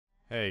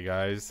Hey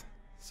guys,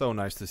 so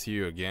nice to see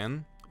you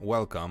again.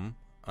 Welcome,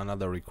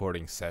 another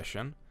recording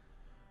session.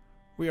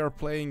 We are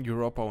playing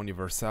Europa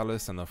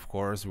Universalis and of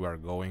course we are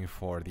going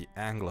for the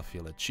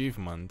Anglophile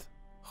achievement,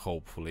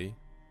 hopefully.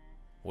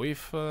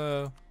 We've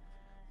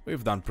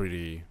done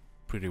pretty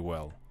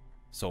well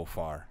so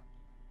far.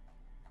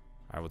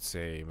 I would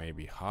say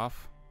maybe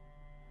half.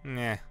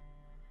 Nah,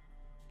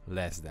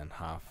 less than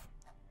half.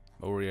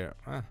 But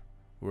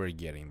we're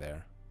getting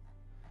there.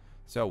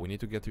 So we need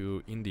to get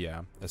to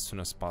India as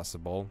soon as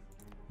possible.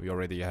 We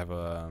already have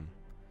a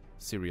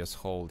serious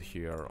hold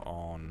here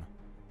on,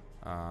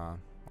 I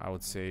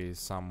would say,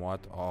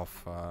 somewhat of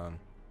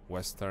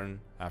Western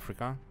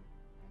Africa.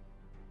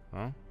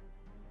 Huh?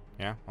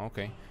 Yeah.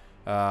 Okay.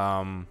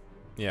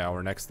 Yeah.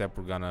 Our next step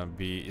is gonna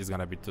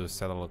be to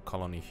settle a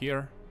colony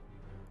here.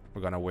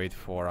 We're gonna wait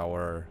for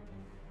our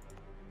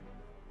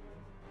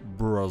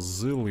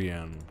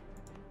Brazilian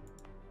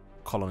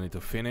colony to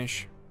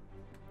finish.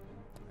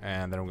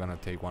 And then we're gonna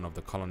take one of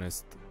the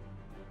colonists,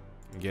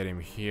 get him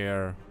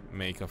here,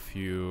 make a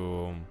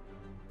few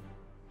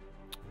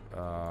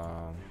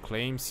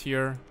claims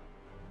here,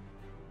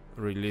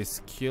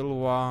 release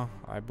Kilwa,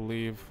 I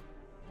believe.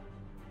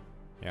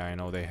 Yeah, I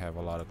know they have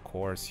a lot of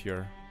cores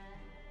here,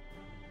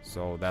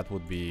 so that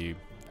would be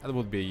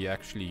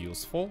actually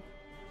useful.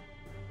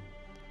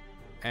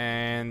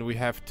 And we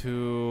have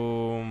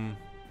to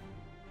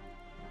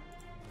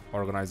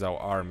organize our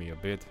army a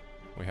bit.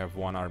 We have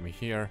one army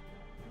here.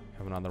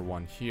 Have another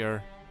one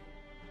here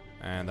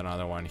and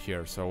another one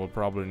here, so we'll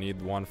probably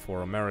need one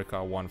for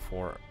America, one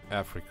for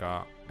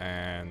Africa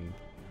and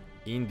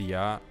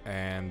India,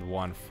 and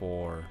one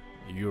for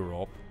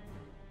Europe.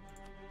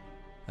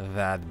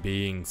 That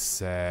being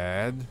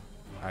said,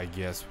 I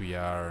guess we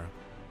are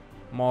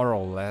more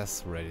or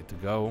less ready to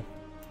go.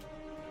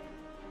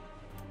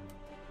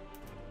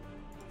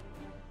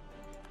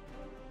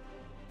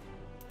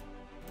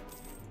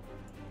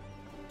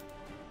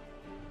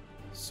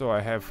 So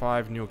I have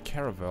 5 new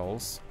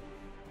caravels.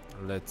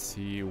 Let's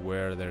see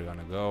where they're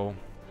gonna go.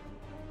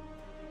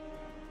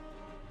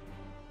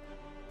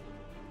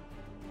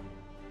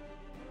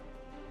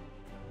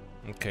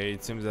 Okay,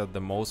 it seems that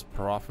the most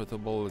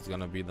profitable is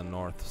gonna be the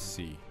North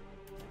Sea.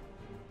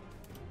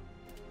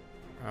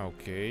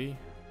 Okay.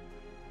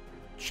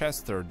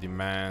 Chester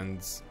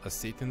demands a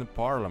seat in the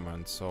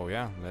parliament, so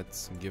yeah,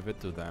 let's give it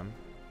to them.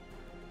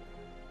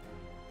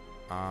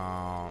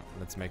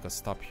 Let's make a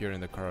stop here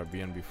in the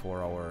Caribbean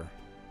before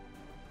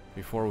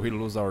we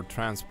lose our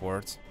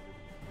transports.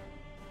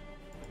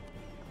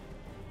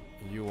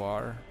 You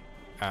are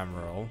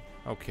Admiral.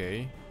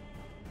 Okay.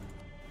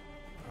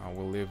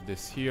 We'll leave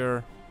this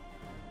here.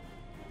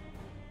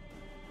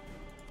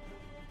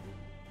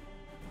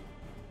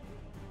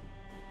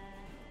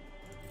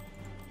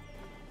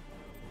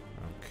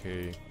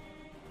 Okay.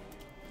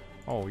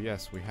 Oh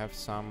yes, we have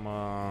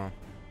some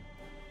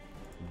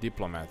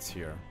diplomats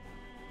here.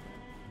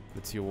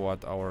 Let's see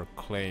what our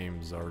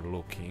claims are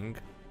looking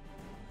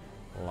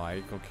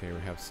like. Okay, we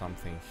have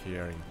something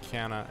here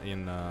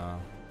in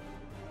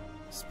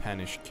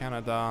Spanish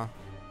Canada.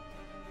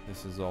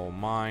 This is all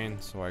mine,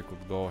 so I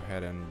could go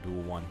ahead and do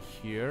one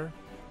here,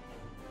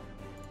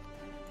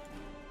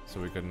 so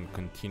we can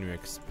continue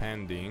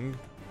expanding.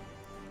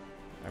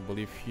 I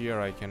believe here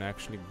I can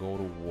actually go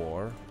to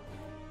war.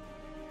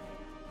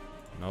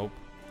 Nope.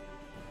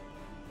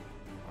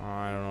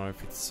 I don't know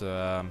if it's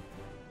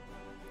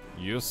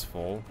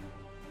useful.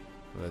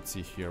 Let's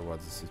see here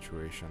what's the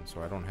situation.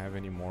 So I don't have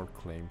any more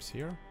claims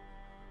here.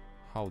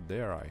 How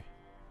dare I?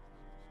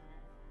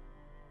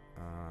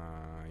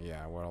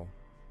 Yeah, well,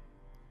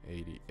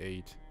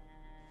 88.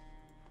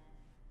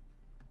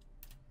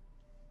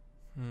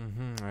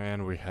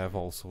 And we have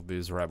also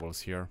these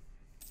rebels here.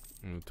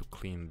 We need to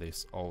clean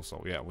this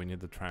also. Yeah, we need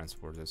the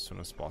transport as soon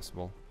as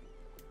possible.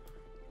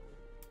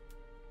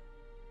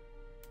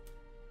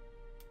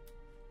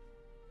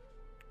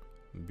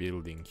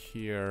 Building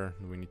here.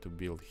 Do we need to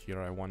build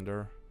here, I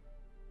wonder?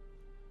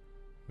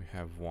 We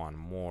have one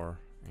more.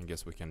 I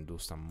guess we can do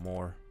some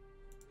more.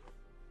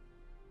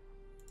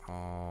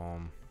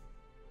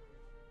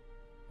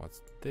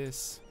 What's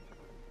this?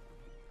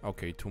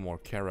 Okay, 2 more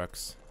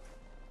carracks.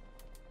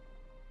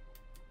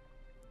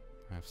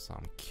 I have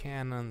some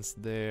cannons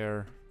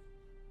there.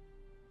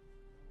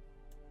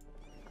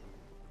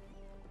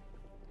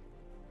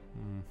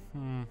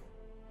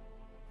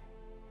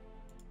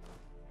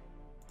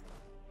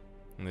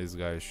 These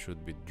guys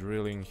should be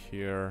drilling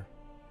here.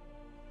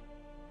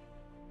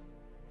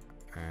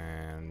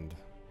 And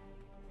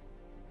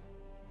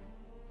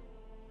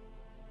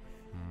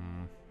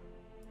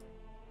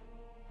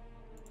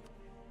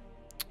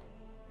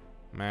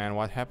man,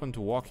 what happened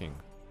to walking?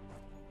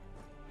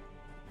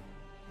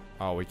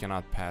 Oh, we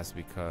cannot pass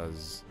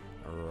because...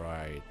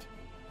 right.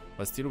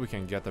 But still we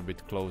can get a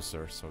bit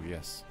closer, so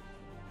yes.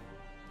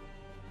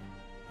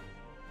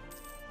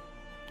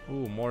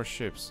 Ooh, more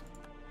ships.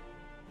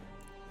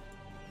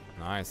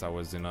 Nice, I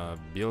was in a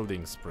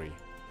building spree.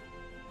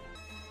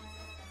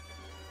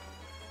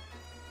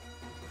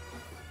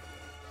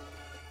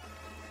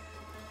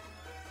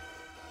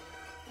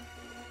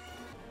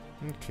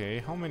 Okay,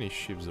 how many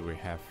ships do we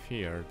have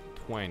here?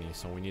 20,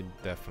 so we need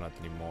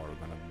definitely more. We're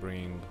gonna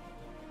bring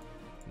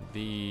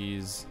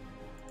these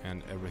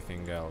and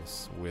everything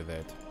else with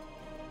it.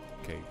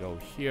 Okay, go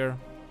here,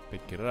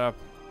 pick it up.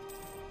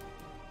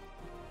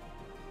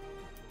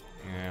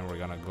 And we're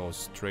gonna go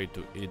straight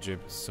to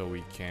Egypt so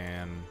we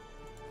can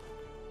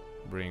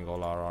bring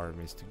all our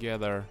armies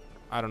together.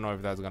 I don't know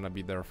if that's gonna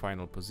be their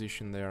final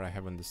position there. I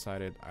haven't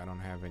decided. I don't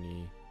have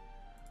any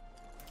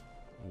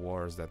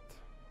wars that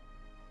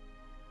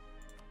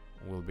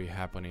will be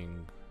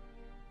happening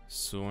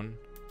soon.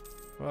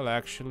 Well,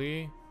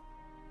 actually,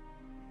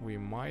 we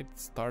might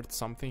start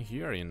something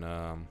here in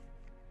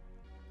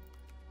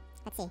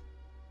let's see.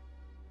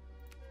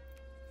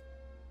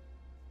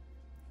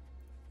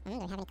 Do we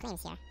have any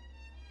claims here?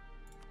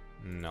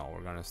 No,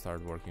 we're gonna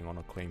start working on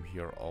a claim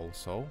here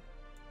also.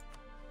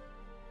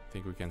 I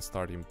think we can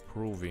start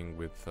improving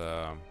with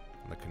the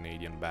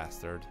Canadian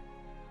bastard.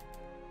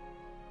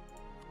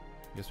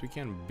 Guess we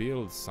can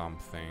build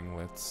something.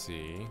 Let's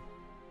see.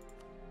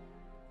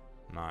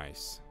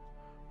 Nice.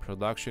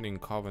 Production in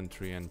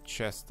Coventry and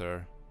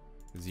Chester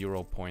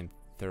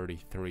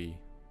 0.33.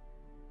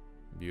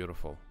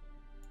 Beautiful.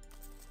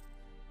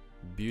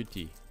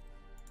 Beauty.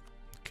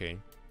 Okay.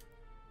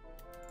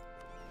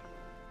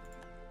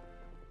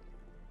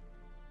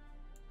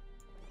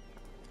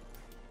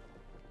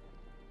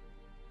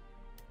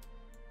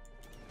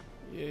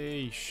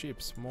 Yay,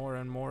 ships, more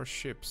and more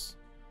ships.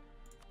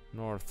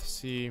 North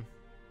Sea.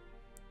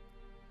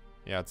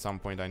 Yeah, at some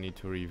point I need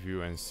to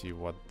review and see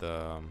what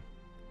the...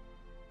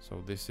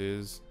 So this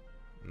is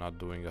not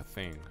doing a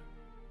thing.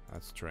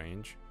 That's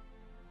strange.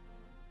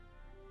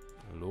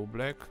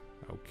 Lublek,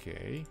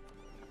 okay.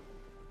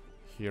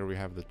 Here we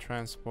have the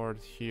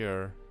transport.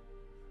 Here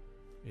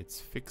it's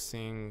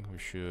fixing. We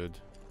should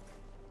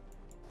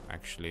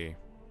actually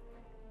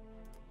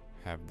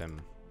have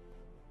them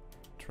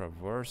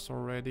traverse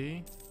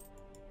already.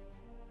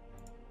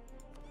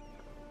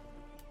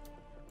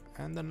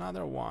 And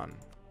another one.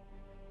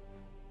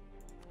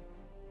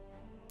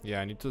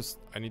 Yeah, I need to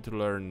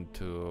learn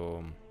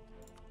to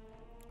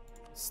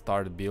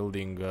start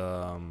building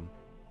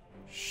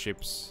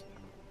ships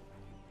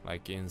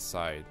like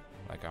inside,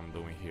 like I'm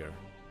doing here.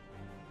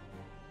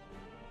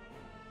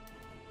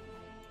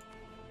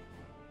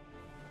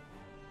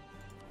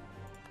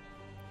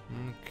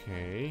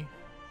 Okay.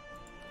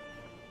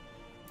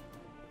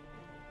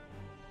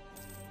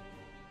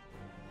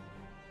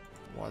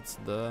 What's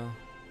the...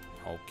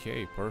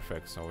 Okay,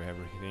 perfect. So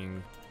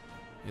everything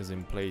is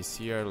in place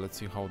here. Let's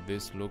see how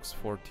this looks.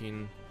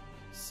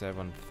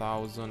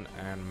 14,700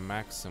 and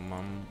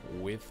maximum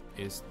width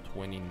is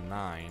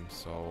 29.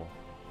 So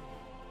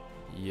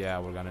yeah,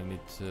 we're gonna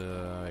need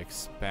to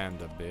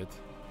expand a bit.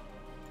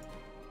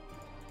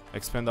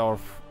 Expand our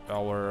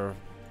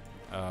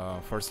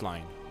first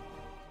line.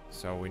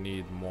 So we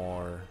need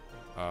more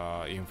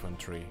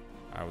infantry,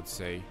 I would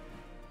say.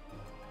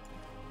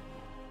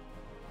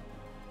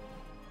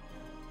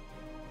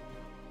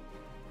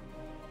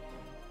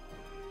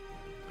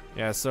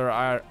 Yeah, sir.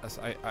 I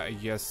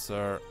guess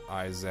Sir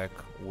Isaac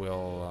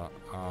will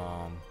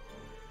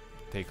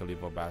take a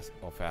leave of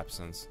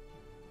absence.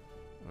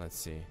 Let's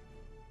see.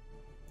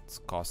 It's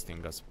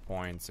costing us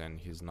points, and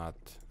he's not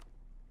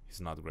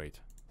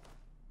great.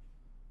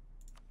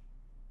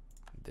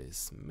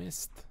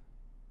 Dismissed.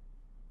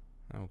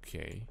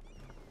 Okay.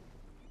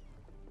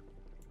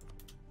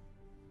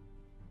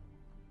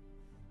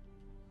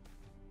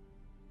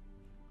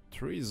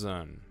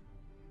 Treason.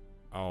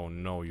 Oh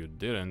no, you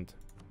didn't.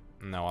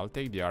 No, I'll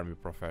take the army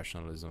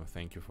professionalism.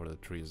 Thank you for the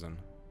treason.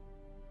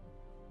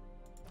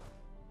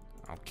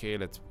 Okay,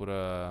 let's put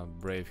a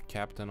brave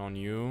captain on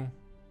you.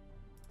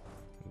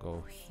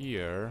 Go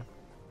here.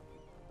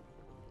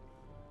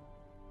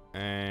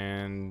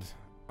 And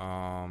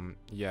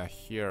yeah,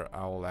 here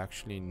I will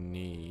actually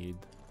need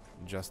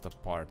just a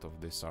part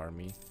of this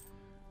army.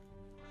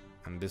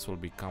 And this will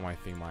become, I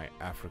think, my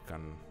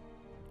African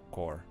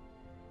corps.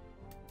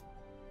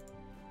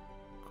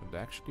 Could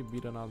actually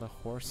beat another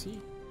horsey?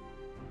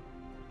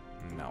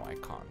 No, I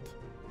can't.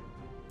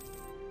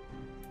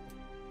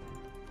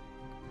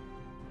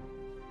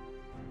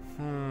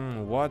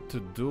 What to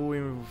do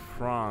in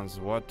France?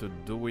 What to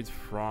do with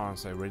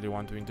France? I really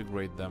want to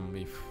integrate them.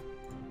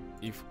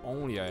 If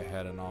only I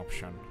had an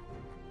option.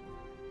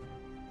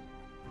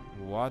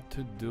 What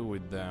to do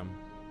with them?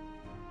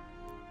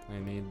 I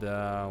need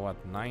what,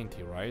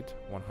 90, right?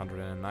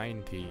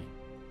 190.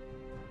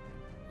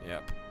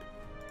 Yep.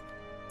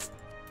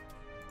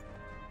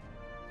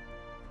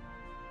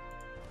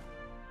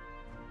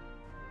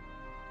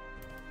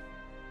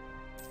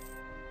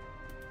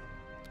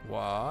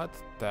 What?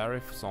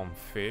 Tariffs on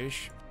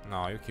fish?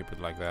 No, you keep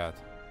it like that.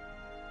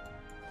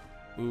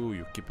 Ooh,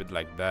 you keep it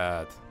like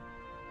that.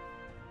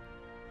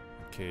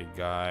 Okay,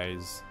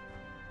 guys.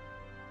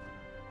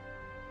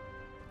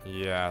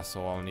 Yeah,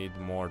 so I'll need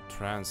more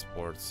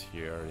transports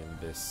here in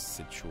this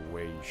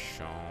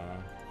situation.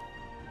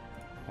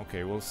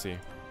 Okay, we'll see.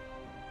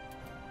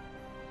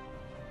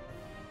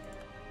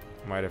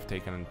 Might have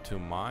taken too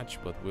much,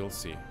 but we'll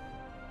see.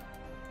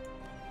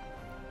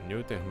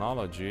 New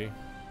technology?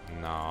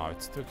 No,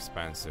 it's too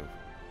expensive.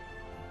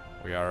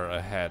 We are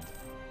ahead.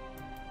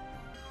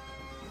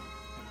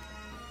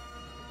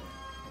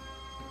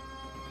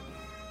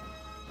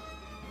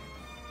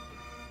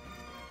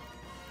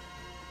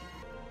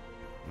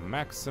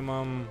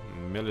 Maximum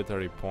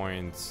military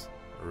points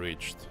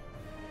reached.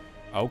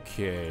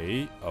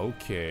 Okay,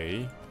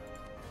 okay.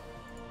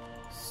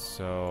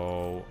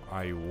 So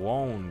I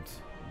won't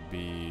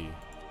be...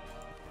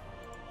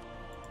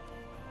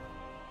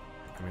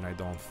 I mean, I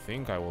don't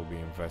think I will be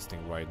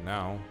investing right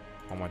now.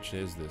 How much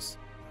is this?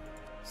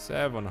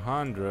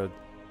 700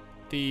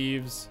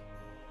 thieves.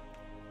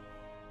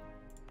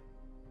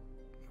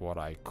 What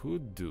I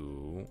could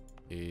do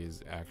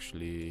is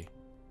actually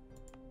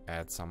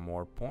add some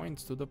more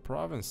points to the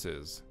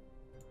provinces.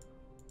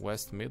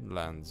 West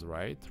Midlands,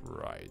 right?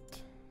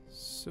 Right.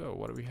 So,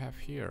 what do we have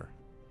here?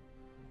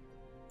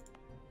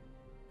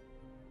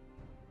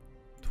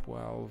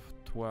 12,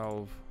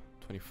 12,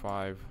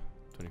 25,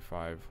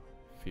 25,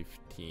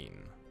 15.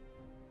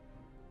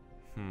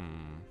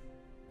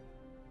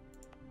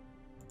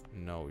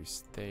 No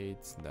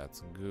estates,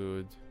 that's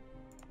good.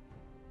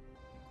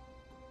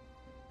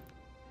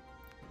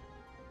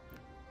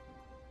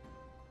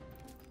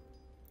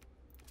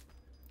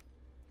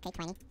 Okay,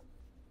 20.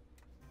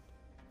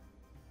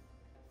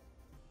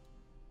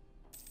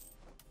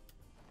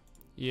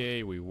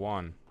 Yay, we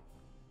won.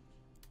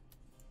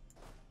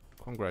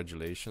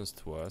 Congratulations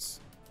to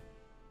us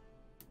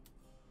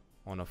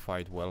on a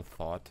fight well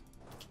fought.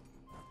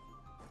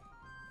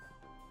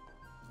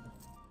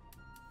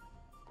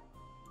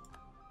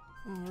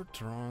 More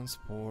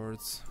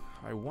transports.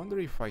 I wonder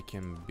if I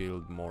can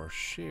build more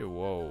ships.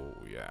 Whoa,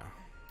 yeah.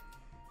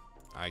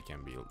 I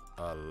can build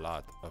a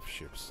lot of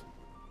ships.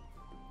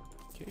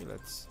 Okay,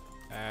 let's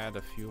add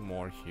a few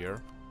more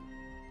here.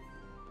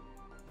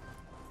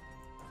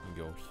 You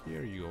go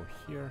here, you go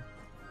here.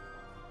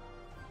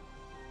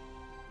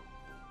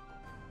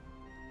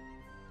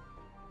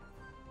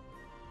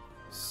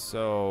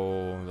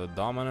 So, the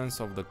dominance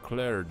of the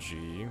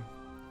clergy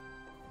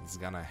is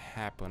gonna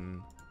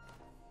happen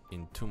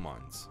in 2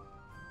 months.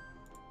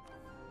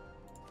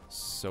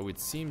 So it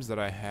seems that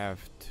I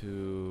have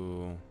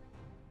to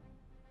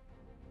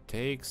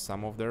take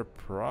some of their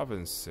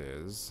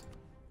provinces.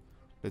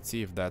 Let's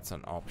see if that's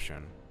an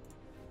option.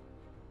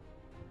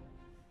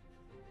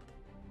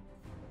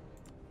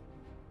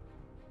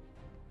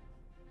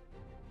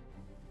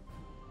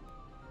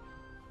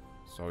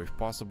 So if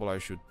possible, I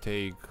should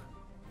take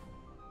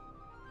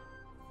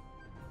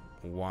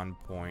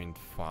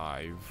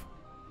 1.5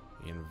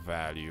 in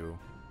value.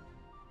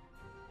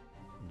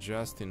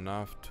 Just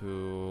enough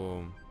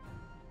to...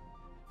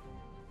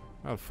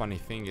 Well, funny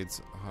thing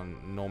is,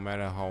 no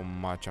matter how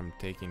much I'm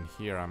taking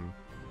here, I'm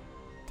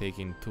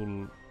taking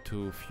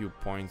too few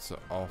points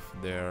off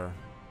their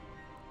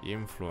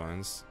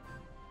influence.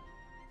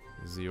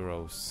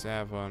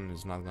 0.7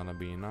 is not gonna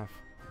be enough.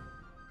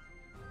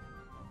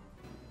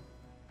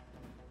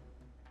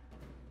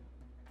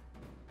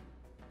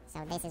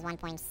 So this is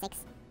 1.6.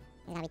 It's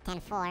gonna be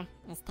 10.4.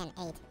 It's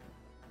 10.8.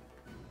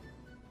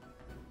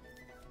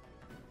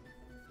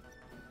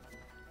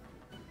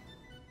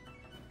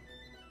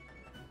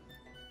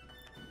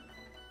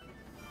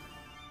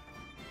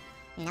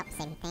 Nope,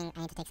 same thing. I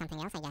need to take something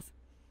else, I guess.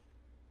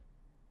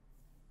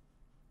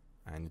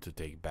 I need to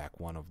take back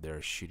one of their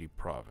shitty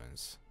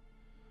province.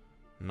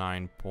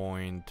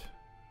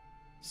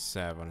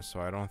 9.7. So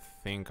I don't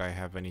think I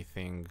have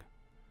anything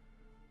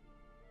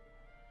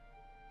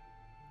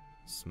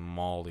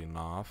small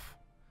enough.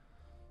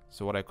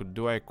 So what I could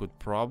do, I could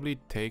probably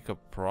take a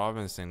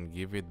province and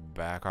give it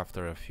back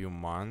after a few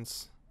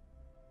months.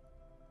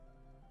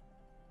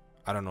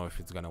 I don't know if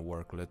it's gonna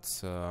work.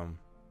 Let's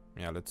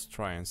yeah, let's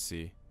try and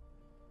see.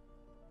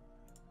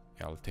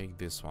 Yeah, I'll take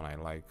this one. I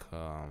like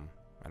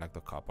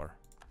the copper.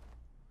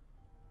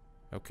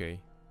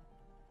 Okay,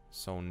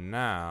 so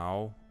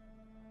now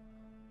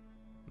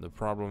the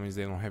problem is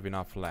they don't have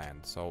enough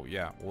land. So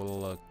yeah,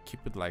 we'll keep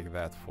it like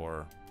that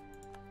for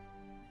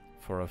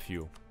a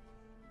few.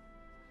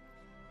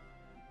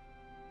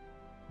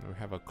 Do we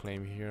have a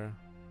claim here?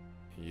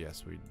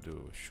 Yes, we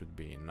do. Should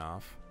be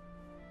enough.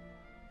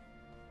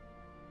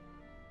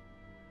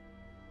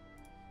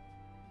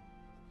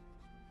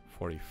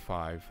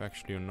 $45.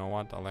 Actually, you know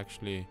what? I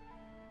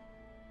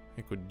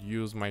could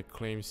use my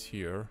claims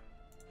here.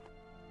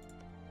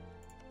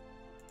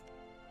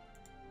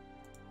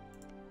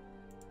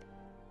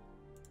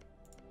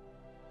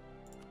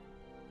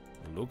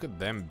 Look at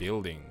them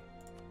building.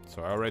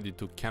 So I already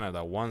took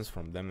Canada once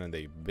from them and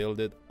they build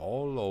it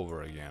all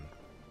over again.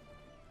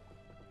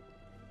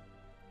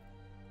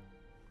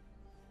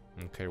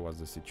 Okay, what's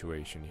the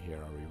situation here?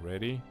 Are we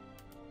ready?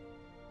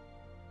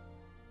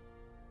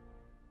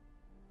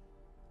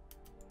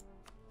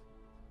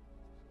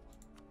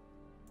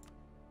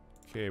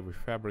 Okay, we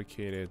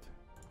fabricated.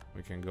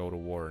 We can go to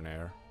war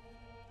now.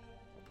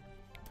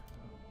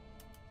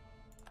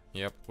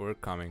 Yep, we're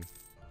coming.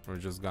 We're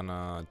just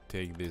gonna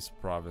take these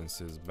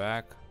provinces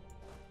back.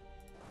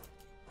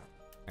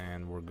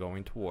 And we're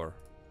going to war.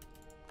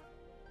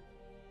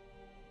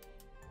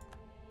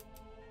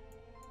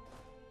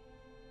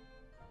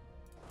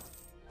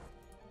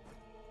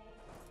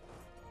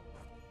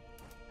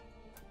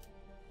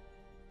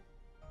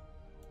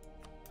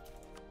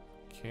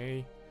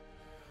 Okay.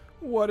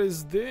 What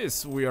is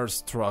this? We are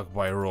struck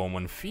by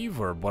Roman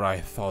fever, but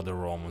I thought the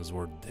Romans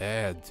were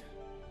dead.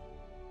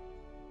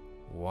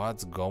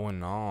 What's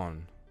going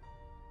on?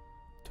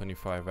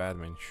 25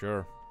 admin,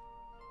 sure.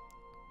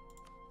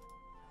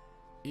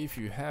 If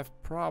you have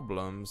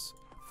problems,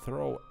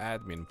 throw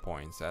admin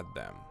points at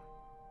them.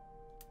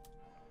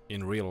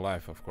 In real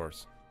life, of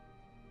course.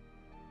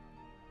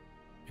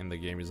 In the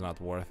game is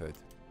not worth it.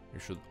 You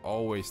should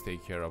always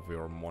take care of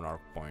your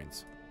monarch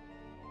points.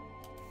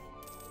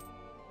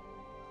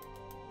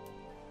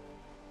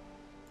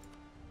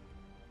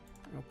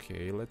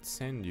 Okay, let's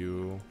send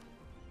you.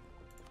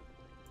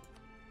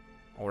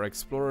 Our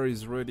explorer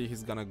is ready.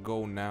 He's gonna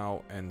go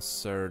now and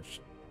search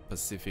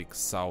Pacific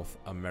South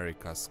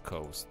America's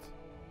coast.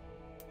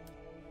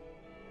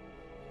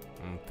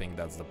 I don't think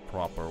that's the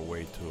proper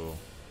way to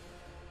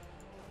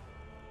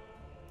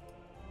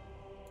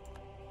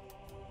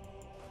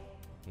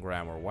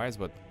grammar wise,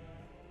 but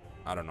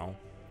I don't know.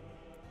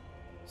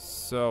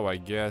 So I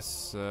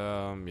guess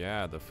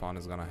yeah, the fun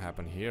is gonna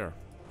happen here.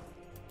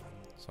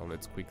 So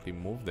let's quickly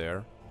move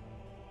there.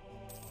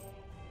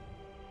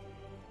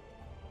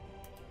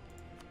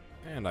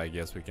 And I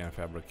guess we can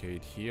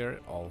fabricate here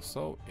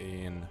also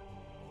in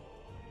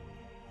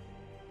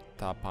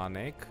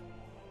Tapanek.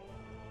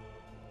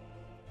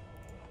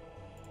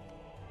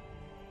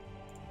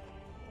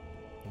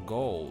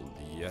 Gold,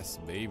 yes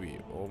baby,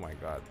 oh my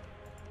god,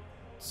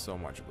 so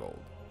much gold.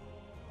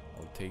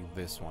 I'll take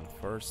this one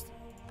first.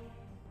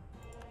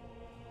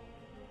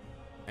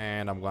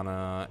 And I'm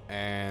gonna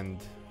end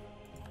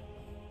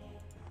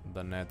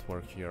the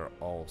network here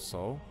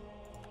also.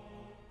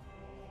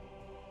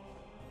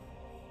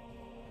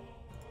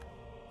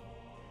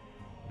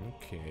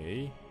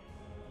 Okay.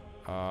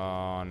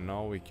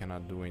 No, we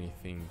cannot do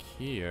anything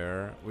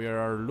here. We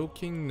are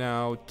looking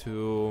now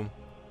to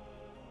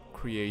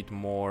create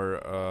more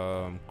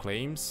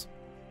claims.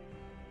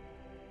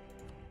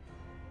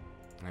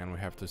 And we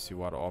have to see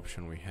what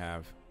option we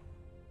have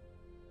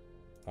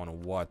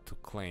on what to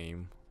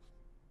claim.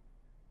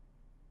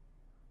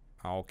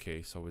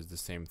 Okay, so it's the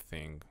same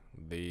thing.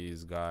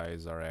 These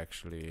guys are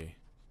actually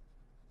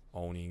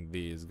owning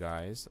these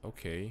guys.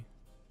 Okay.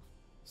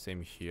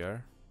 Same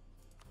here.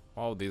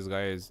 Oh, these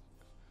guys.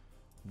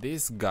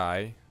 This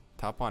guy,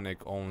 Tapanek,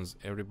 owns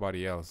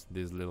everybody else.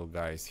 These little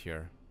guys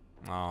here.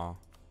 Oh,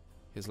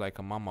 he's like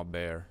a mama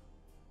bear.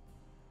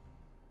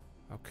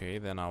 Okay,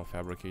 then I'll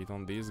fabricate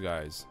on these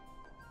guys.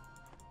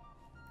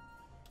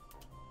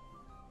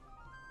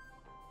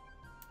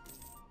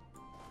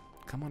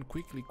 Come on,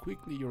 quickly,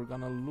 quickly. You're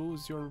gonna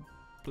lose your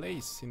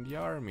place in the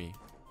army.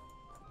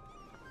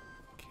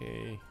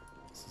 Okay,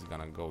 this is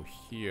gonna go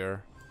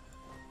here.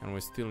 And we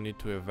still need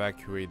to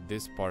evacuate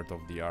this part of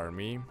the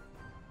army.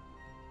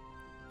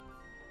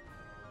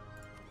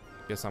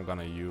 Guess I'm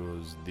gonna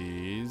use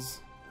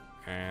these.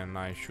 And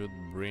I should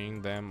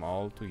bring them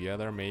all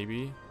together,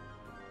 maybe.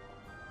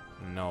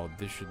 No,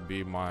 this should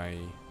be my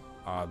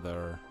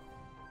other...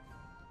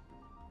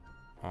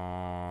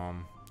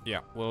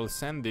 yeah, we'll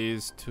send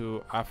these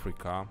to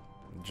Africa,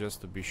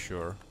 just to be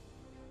sure.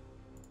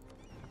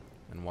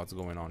 And what's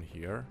going on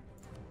here?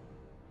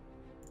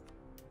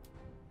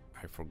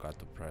 I forgot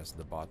to press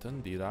the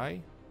button, did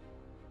I?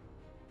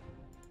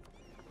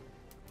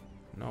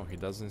 No, he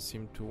doesn't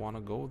seem to want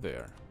to go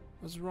there.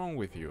 What's wrong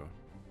with you?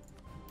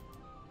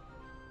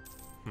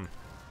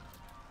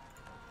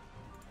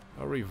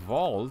 A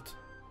revolt?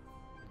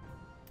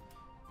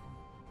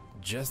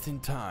 Just in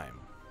time.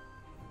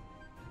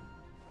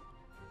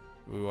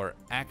 We were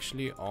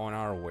actually on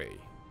our way.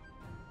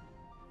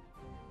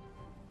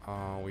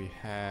 We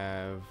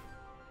have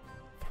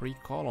 3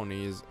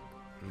 colonies.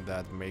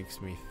 That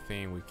makes me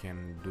think we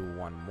can do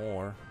one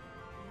more.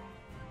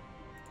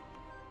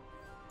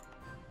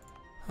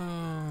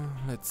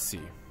 Let's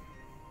see.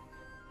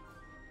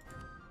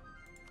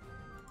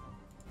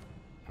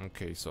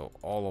 Okay, so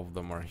all of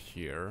them are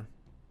here.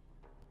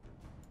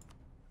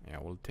 Yeah,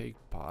 we'll take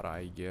Para,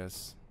 I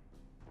guess.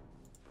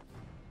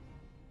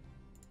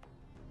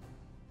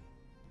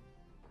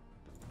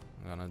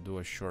 I'm gonna do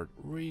a short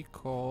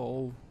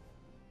recall.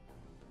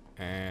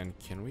 And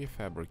can we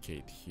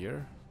fabricate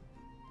here?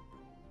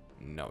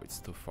 No, it's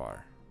too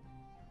far.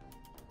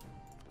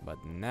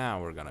 But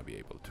now we're gonna be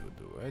able to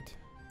do it.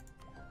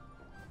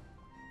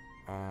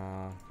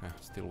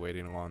 Still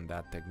waiting on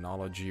that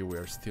technology.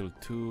 We're still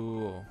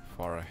too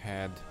far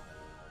ahead.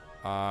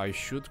 I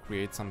should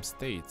create some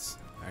states.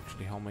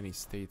 Actually, how many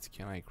states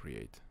can I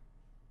create?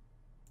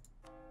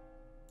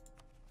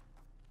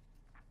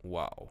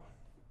 Wow.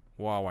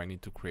 Wow, I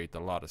need to create a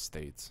lot of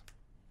states.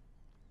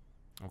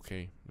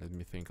 Okay, let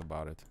me think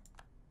about it.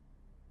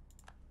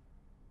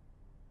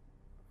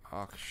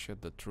 Oh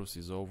shit, the truce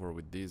is over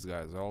with these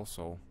guys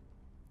also.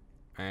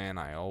 And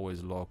I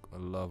always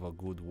love a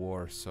good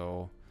war,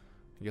 so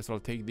I guess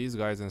I'll take these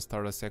guys and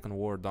start a second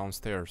war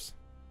downstairs.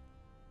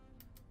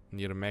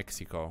 Near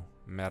Mexico.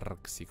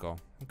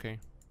 Okay.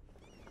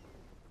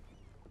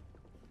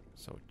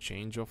 So,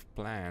 change of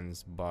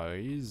plans,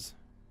 boys.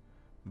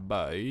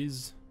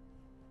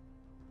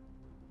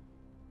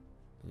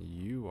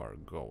 You are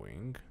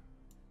going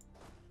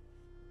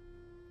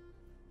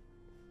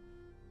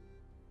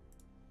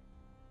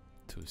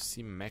to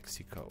see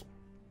Mexico.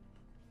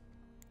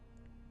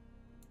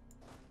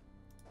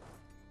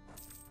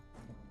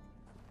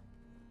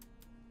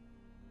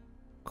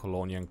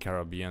 Colonial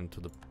Caribbean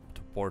to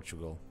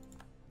Portugal.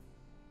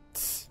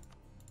 Tss.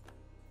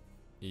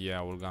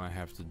 Yeah, we're gonna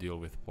have to deal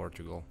with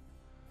Portugal.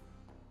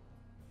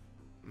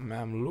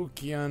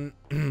 Mamlukian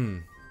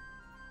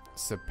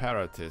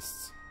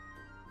separatists.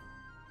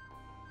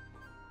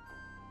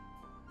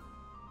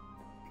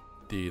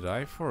 Did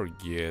I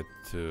forget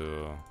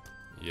to...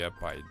 Yep,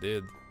 I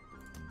did.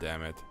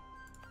 Damn it.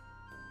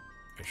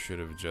 I should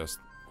have just...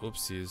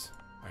 Oopsies.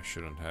 I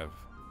shouldn't have.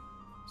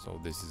 So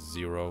this is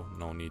 0.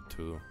 No need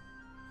to...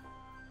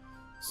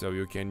 So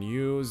you can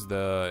use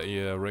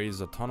the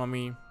raise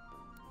autonomy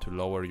to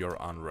lower your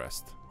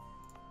unrest.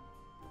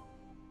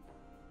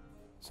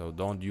 So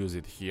don't use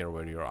it here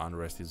where your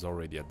unrest is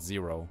already at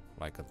 0,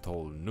 like a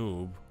total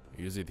noob.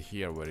 Use it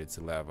here where it's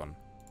 11.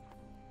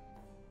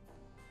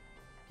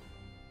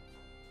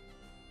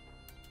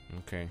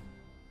 Okay.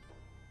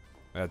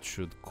 That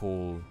should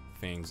cool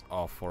things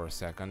off for a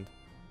second.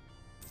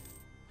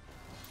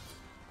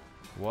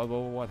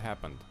 What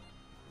happened?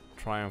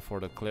 Triumph for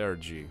the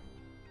clergy.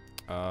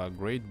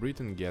 Great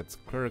Britain gets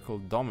clerical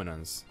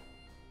dominance.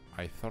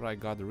 I thought I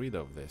got rid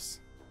of this.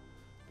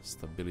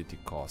 Stability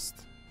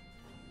cost.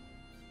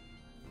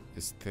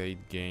 The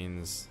state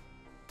gains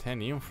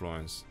 10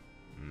 influence.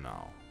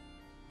 No.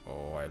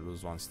 Oh, I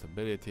lose 1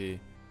 stability.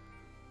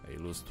 I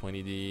lose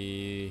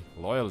 20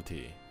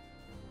 loyalty.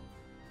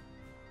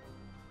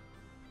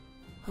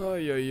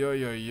 Oi, oi,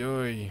 oi, oi,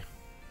 oi.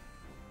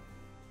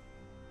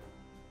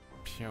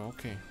 Yeah,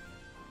 okay.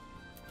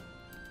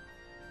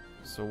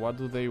 So what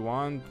do they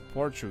want?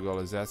 Portugal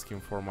is asking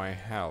for my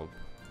help.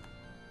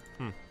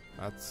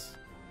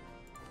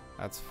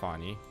 That's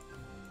funny.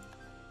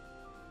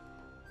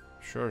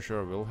 Sure,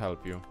 we'll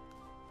help you.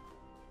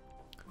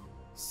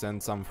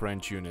 Send some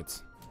French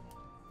units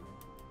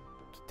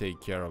to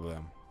take care of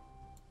them.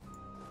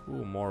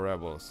 Ooh, more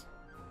rebels.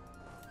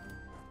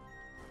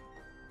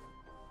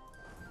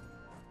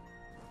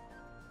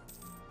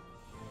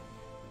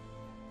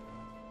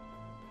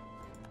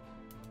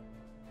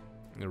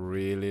 I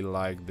really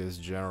like this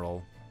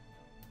general.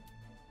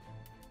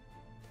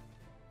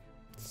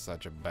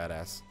 Such a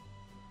badass.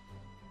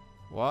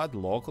 What?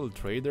 Local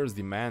traders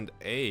demand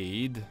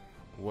aid?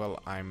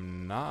 Well,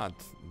 I'm not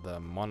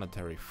the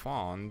monetary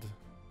fund.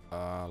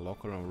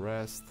 Local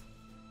unrest.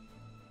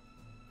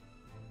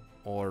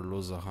 Or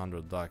lose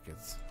 100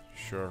 ducats.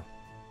 Sure.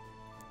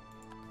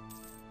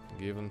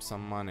 Give them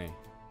some money.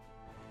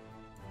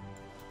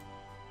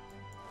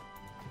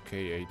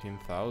 Okay,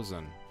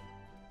 18,000.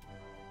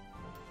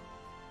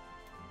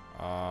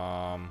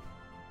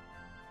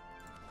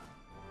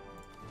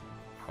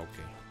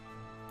 Okay.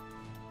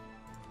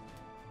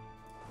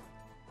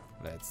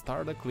 Let's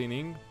start the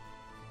cleaning.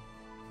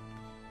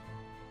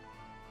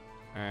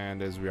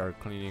 And as we are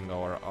cleaning,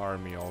 our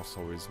army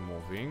also is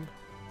moving.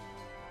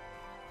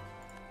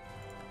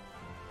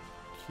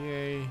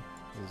 Okay,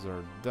 these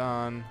are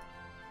done.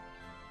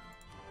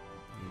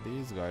 And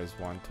these guys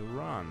want to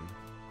run.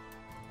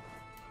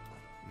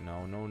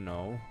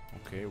 No.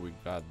 Okay, we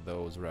got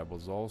those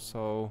rebels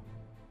also.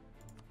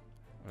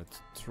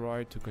 Let's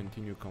try to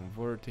continue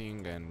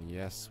converting, and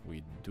yes,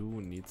 we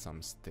do need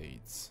some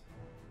states.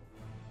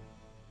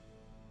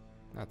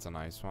 That's a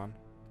nice one.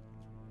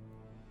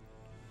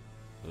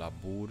 La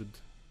Bourde.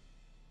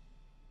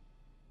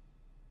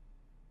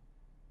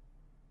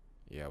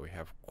 Yeah, we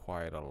have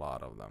quite a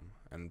lot of them,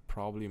 and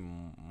probably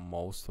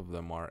most of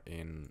them are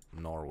in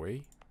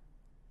Norway.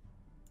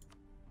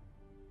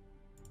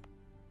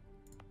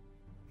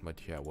 But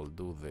yeah, we'll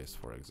do this,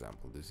 for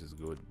example. This is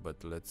good,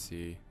 but let's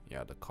see.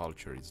 Yeah, the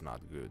culture is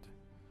not good.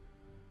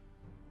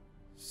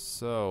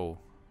 So,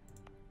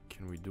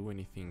 can we do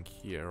anything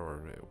here,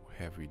 or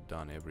have we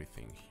done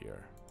everything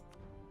here?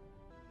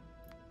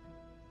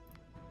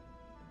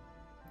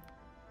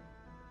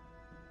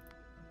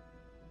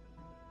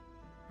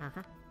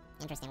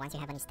 Interesting. Once you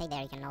have any state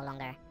there, you can no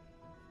longer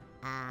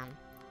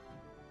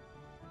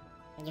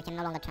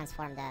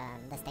transform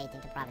the state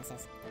into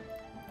provinces.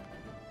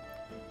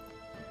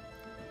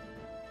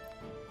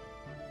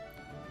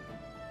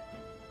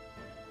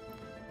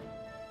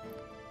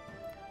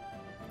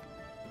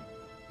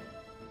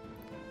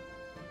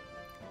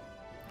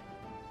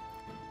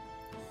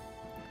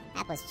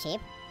 That was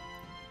cheap.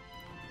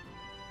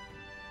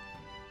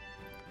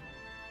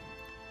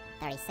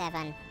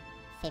 37,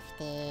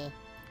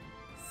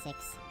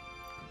 56.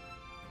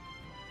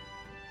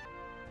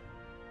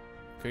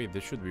 Okay,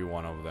 this should be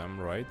one of them,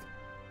 right?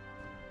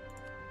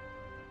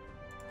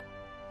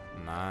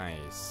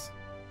 Nice.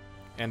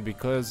 And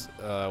because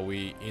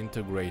we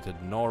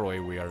integrated Norway,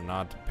 we are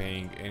not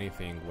paying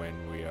anything when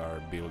we are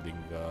building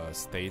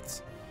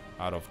states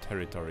out of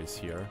territories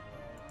here.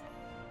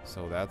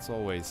 So that's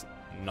always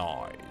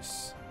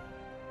nice.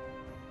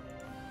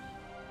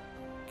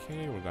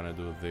 Okay, we're gonna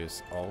do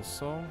this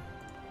also.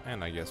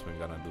 And I guess we're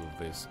gonna do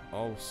this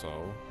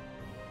also.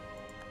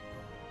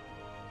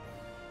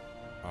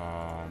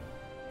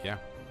 Yeah,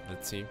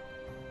 let's see.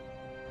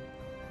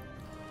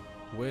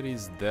 Where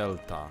is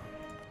Delta?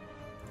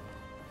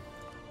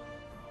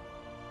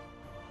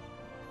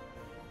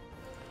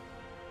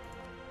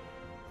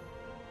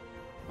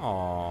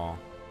 Oh,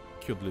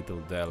 cute little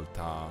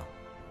Delta.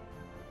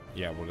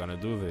 Yeah, we're gonna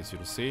do this, you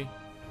see?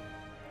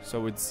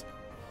 So it's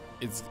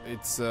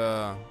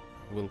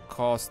will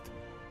cost,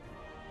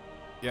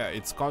 yeah,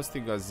 it's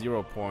costing us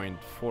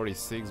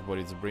 0.46, but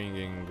it's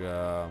bringing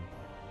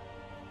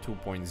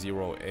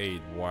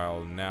 2.08,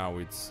 while now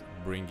it's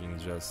bringing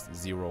just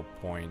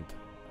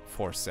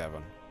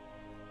 0.47.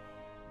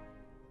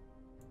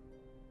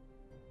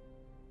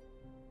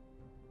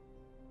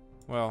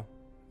 Well,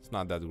 it's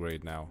not that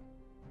great now.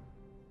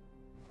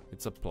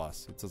 It's a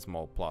plus, it's a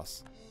small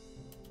plus.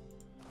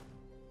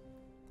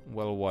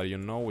 Well, what you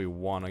know, we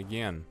won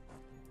again.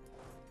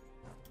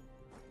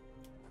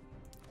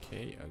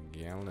 Okay,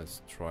 again,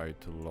 let's try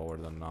to lower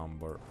the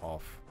number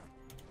of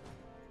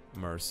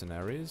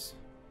mercenaries.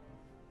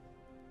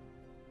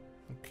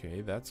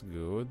 Okay, that's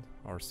good.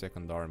 Our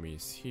second army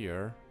is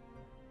here.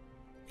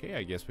 Okay,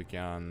 I guess we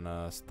can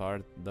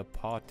start the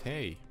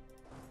party.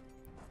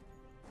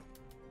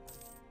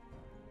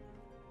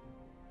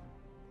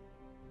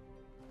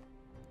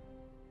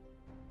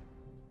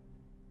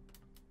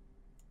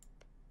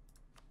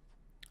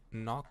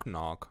 Knock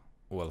knock.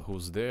 Well,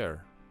 who's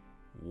there?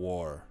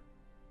 War.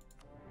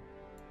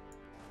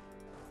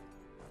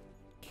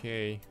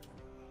 Okay.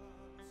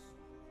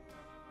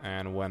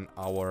 And when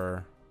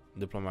our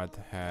diplomat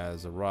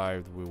has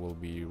arrived, we will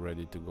be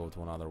ready to go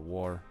to another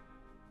war.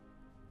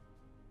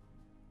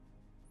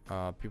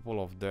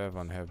 People of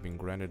Devon have been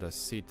granted a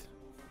seat.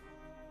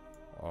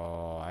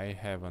 Oh, I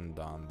haven't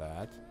done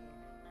that.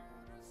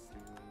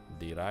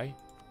 Did I?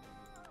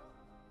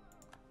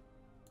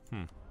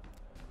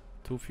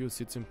 Too few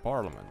seats in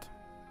parliament.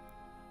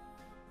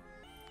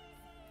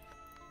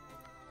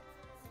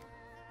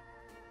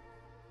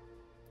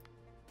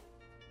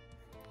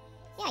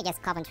 Yeah, I guess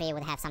Coventry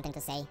would have something to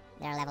say.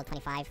 They're level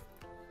 25.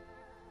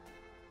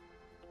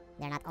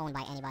 They're not owned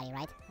by anybody,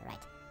 right?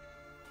 Right.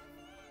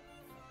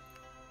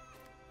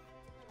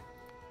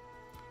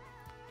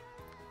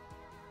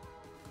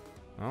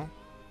 Oh,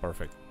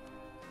 perfect.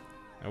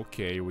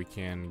 Okay, we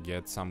can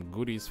get some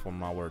goodies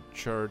from our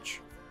church.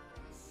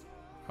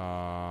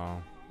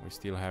 We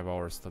still have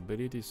our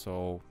stability,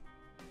 so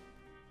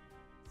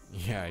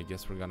yeah, I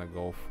guess we're gonna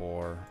go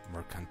for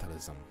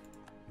mercantilism.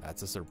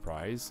 That's a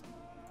surprise.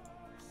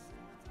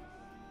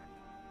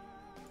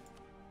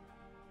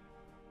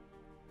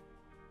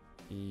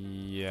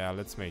 Yeah,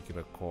 let's make it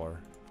a core.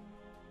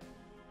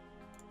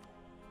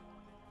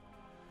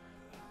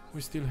 We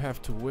still have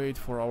to wait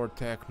for our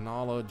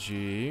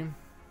technology.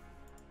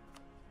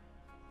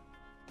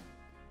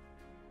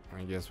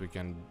 I guess we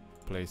can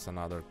place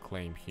another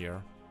claim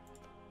here.